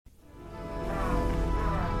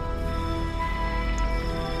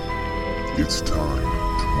It's time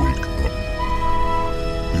to wake up.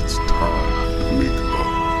 It's time to wake up.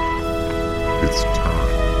 It's time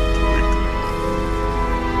to wake up.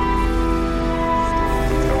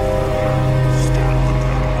 Start the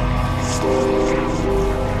countdown. Start the countdown.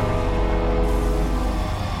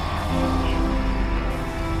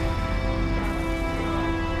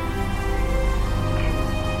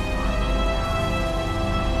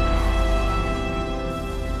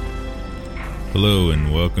 Hello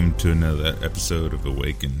and welcome to another episode of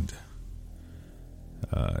Awakened.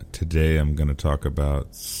 Today I'm going to talk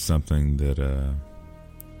about something that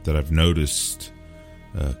I've noticed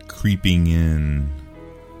creeping in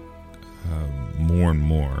more and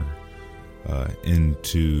more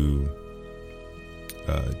into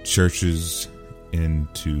churches,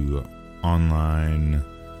 into online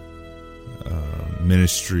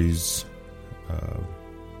ministries.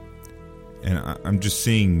 And I'm just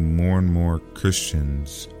seeing more and more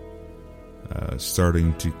Christians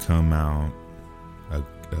starting to come out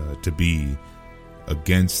to be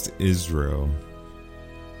against Israel.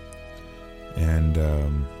 And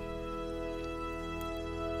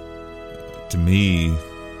to me,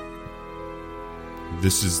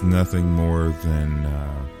 this is nothing more than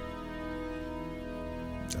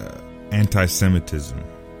anti-Semitism.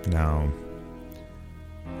 Now,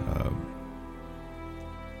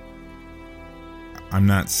 I'm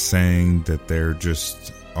not saying that they're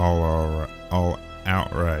just all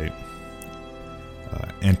outright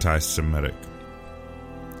anti-Semitic,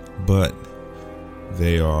 but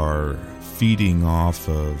they are feeding off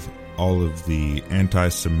of all of the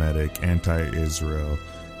anti-Semitic, anti-Israel,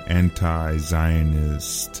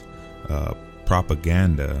 anti-Zionist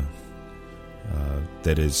propaganda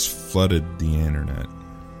that has flooded the internet.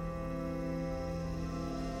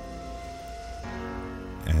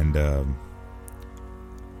 And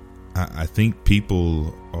I think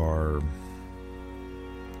people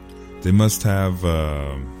they must have,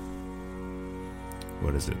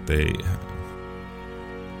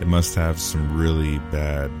 they must have some really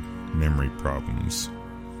bad memory problems.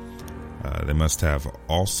 They must have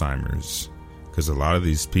Alzheimer's, because a lot of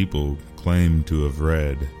these people claim to have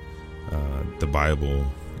read the Bible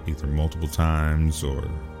either multiple times or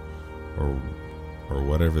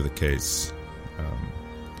whatever the case.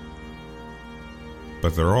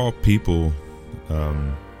 But they're all people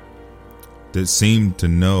that seem to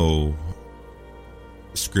know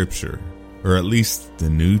Scripture, or at least the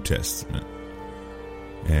New Testament.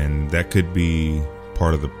 And that could be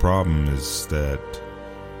part of the problem, is that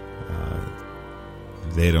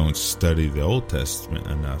they don't study the Old Testament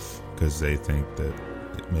enough, because they think that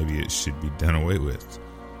maybe it should be done away with.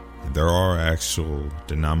 And there are actual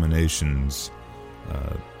denominations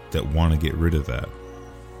that want to get rid of that.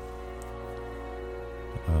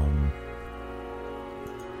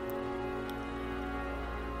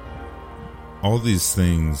 All these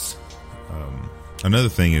things. Another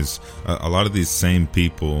thing is a lot of these same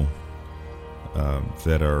people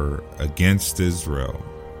that are against Israel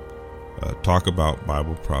talk about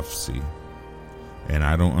Bible prophecy, and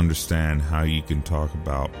I don't understand how you can talk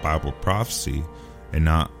about Bible prophecy and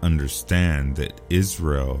not understand that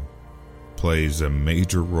Israel plays a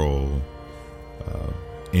major role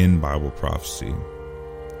in Bible prophecy,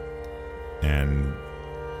 and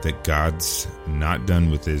that God's not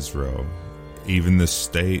done with Israel. Even the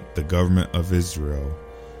state, the government of Israel,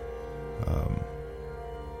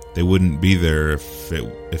 they wouldn't be there if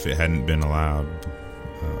it hadn't been allowed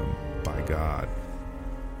by God.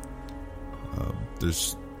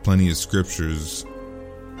 There's plenty of scriptures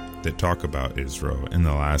that talk about Israel in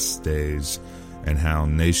the last days, and how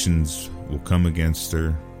nations will come against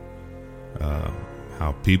her,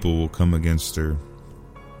 how people will come against her.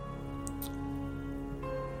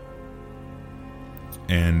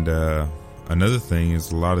 And another thing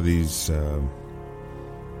is, a lot of these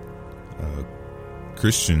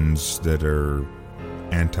Christians that are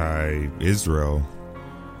anti-Israel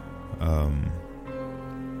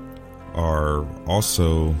are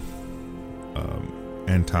also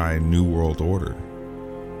anti-New World Order.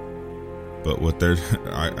 But what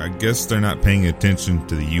I guess they're not paying attention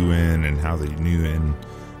to the UN and how the UN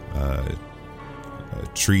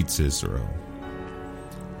treats Israel.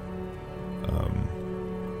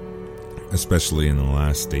 Especially in the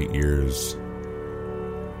last 8 years.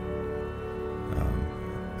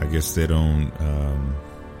 I guess they don't,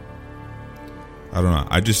 I don't know.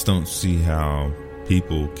 I just don't see how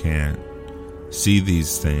people can't see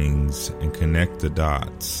these things and connect the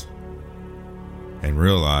dots and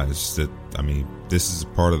realize that, this is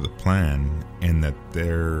part of the plan, and that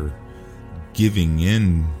they're giving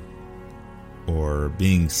in or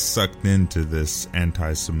being sucked into this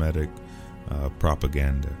anti-Semitic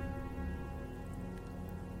propaganda.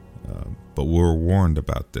 But we're warned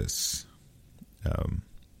about this.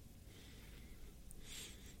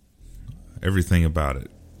 Everything about it.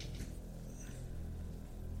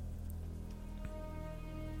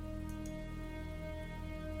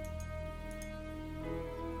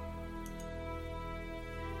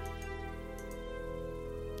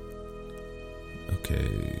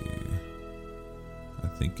 Okay, I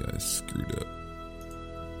think I screwed up.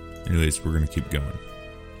 Anyways, we're gonna keep going.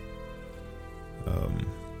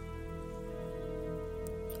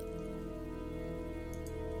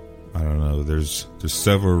 I don't know. There's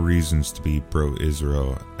several reasons to be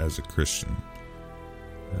pro-Israel as a Christian.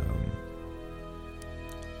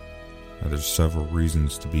 There's several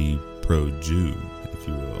reasons to be pro-Jew, if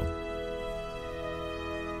you will.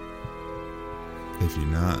 If you're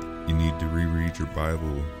not, you need to reread your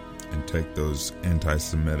Bible and take those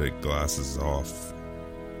anti-Semitic glasses off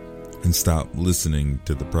and stop listening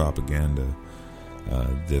to the propaganda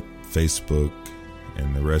that Facebook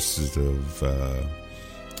and the rest of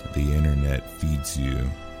the internet feeds you.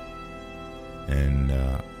 And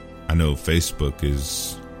I know Facebook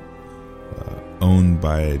is owned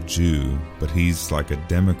by a Jew, but he's like a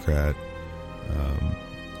Democrat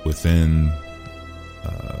within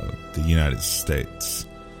the United States.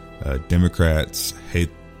 Democrats hate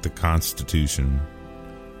the Constitution,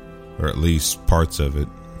 or at least parts of it.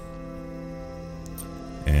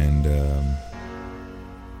 And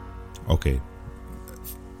okay,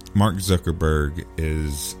 Mark Zuckerberg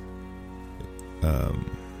is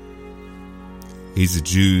he's a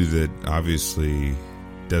Jew that obviously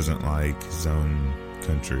doesn't like his own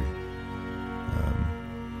country.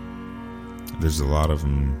 There's a lot of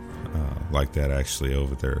them like that actually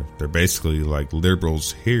over there. They're basically like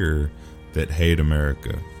liberals here that hate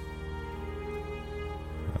America.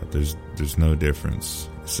 There's no difference.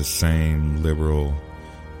 It's the same liberal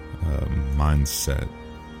mindset.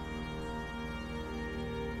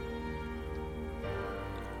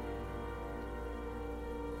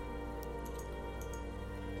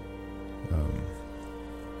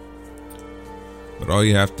 But all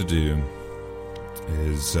you have to do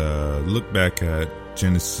is look back at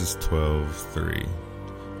Genesis 12:3,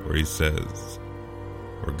 where he says,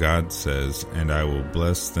 where God says, "And I will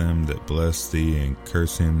bless them that bless thee, and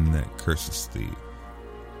curse him that curseth thee.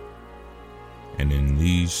 And in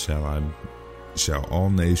these shall all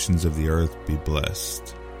nations of the earth be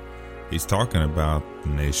blessed." He's talking about the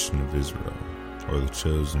nation of Israel, or the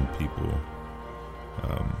chosen people.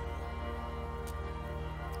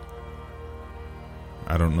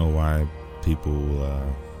 I don't know why people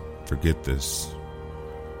forget this.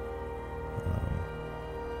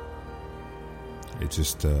 It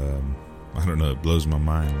just, I don't know, it blows my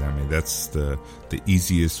mind. I mean, that's the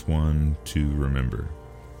easiest one to remember.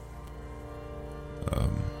 I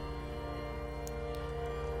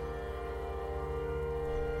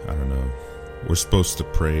don't know. We're supposed to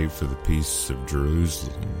pray for the peace of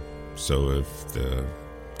Jerusalem. So if the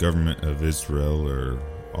government of Israel or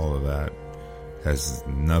all of that has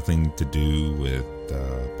nothing to do with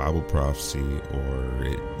Bible prophecy, or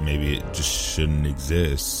maybe it just shouldn't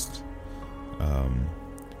exist,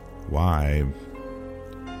 why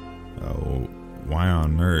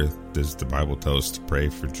on earth does the Bible tell us to pray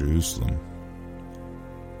for Jerusalem?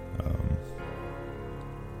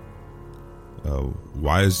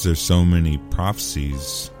 Why is there so many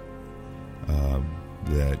prophecies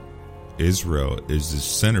that Israel is the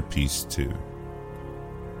centerpiece to?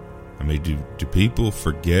 I mean, do people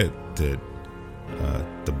forget that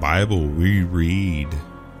the Bible we read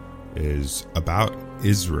is about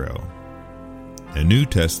Israel? The New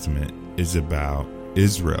Testament is about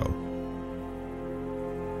Israel.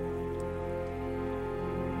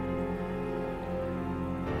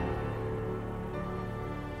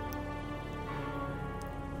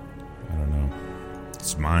 I don't know.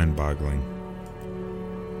 It's mind-boggling.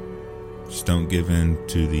 Just don't give in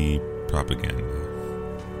to the propaganda.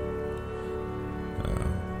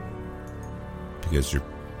 Because you're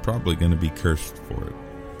probably going to be cursed for it.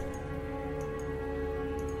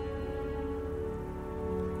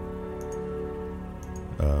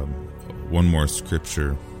 One more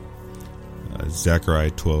scripture,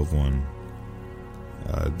 Zechariah 12:1.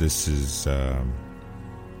 This is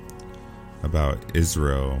about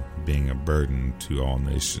Israel being a burden to all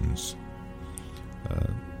nations.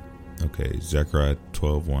 Okay, Zechariah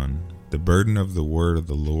 12:1. The burden of the word of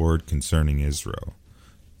the Lord concerning Israel.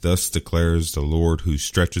 Thus declares the Lord, who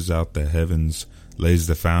stretches out the heavens, lays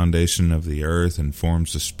the foundation of the earth, and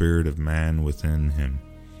forms the spirit of man within him.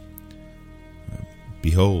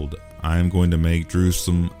 Behold, I am going to make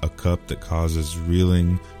Jerusalem a cup that causes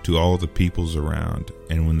reeling to all the peoples around.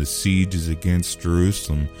 And when the siege is against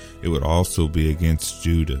Jerusalem, it would also be against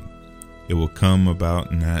Judah. It will come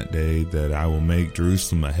about in that day that I will make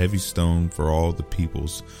Jerusalem a heavy stone for all the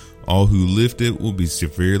peoples. All who lift it will be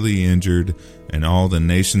severely injured, and all the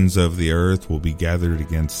nations of the earth will be gathered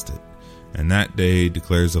against it. And that day,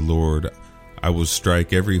 declares the Lord, I will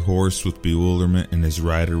strike every horse with bewilderment and his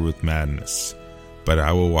rider with madness. But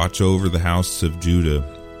I will watch over the house of Judah,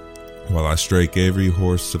 while I strike every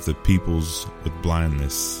horse of the peoples with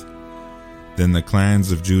blindness. Then the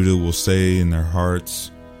clans of Judah will say in their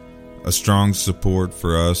hearts, a strong support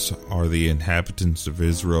for us are the inhabitants of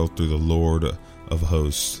Israel through the Lord of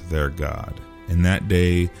hosts, their God. In that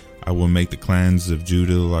day I will make the clans of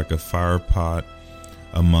Judah like a fire pot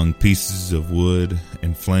among pieces of wood,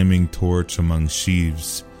 and flaming torch among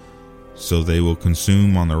sheaves. So they will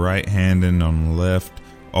consume on the right hand and on the left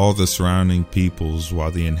all the surrounding peoples,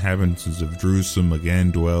 while the inhabitants of Jerusalem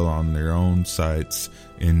again dwell on their own sites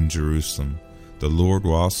in Jerusalem. The Lord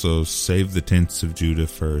will also save the tents of Judah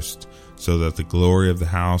first, so that the glory of the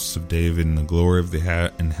house of David and the glory of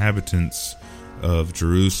the inhabitants of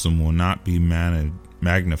Jerusalem will not be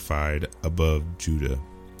magnified above Judah.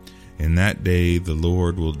 In that day the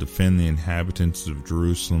Lord will defend the inhabitants of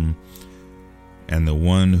Jerusalem, and the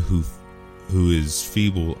one who is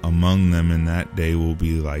feeble among them in that day will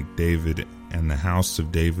be like David, and the house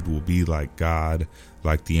of David will be like God,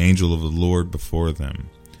 like the angel of the Lord before them.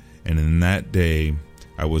 And in that day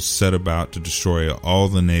I was set about to destroy all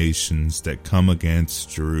the nations that come against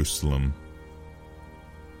Jerusalem.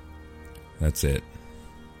 That's it.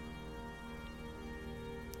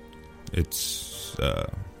 It's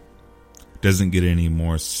doesn't get any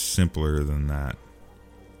more simpler than that.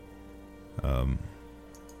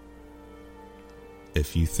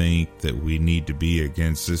 If you think that we need to be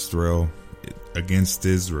against Israel,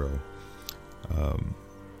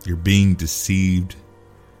 you're being deceived,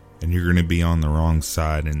 and you're going to be on the wrong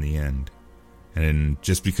side in the end. And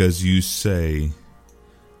just because you say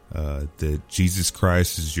that Jesus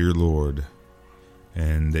Christ is your Lord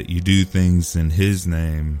and that you do things in His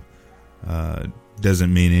name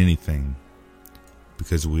doesn't mean anything,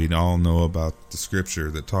 because we all know about the scripture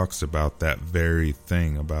that talks about that very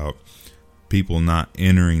thing, about people not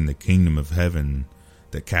entering the kingdom of heaven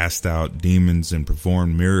that cast out demons and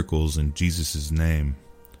perform miracles in Jesus' name.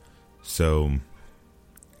 So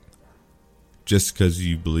just because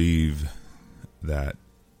you believe that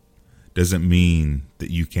doesn't mean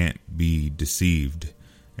that you can't be deceived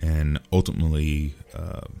and ultimately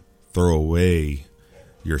throw away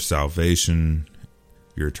your salvation,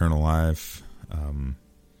 your eternal life,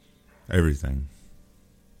 everything.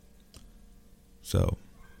 So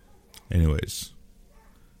anyways,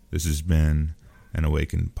 this has been an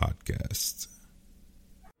Awakened podcast.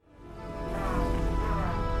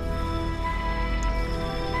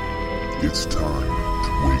 It's time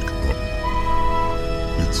to wake up.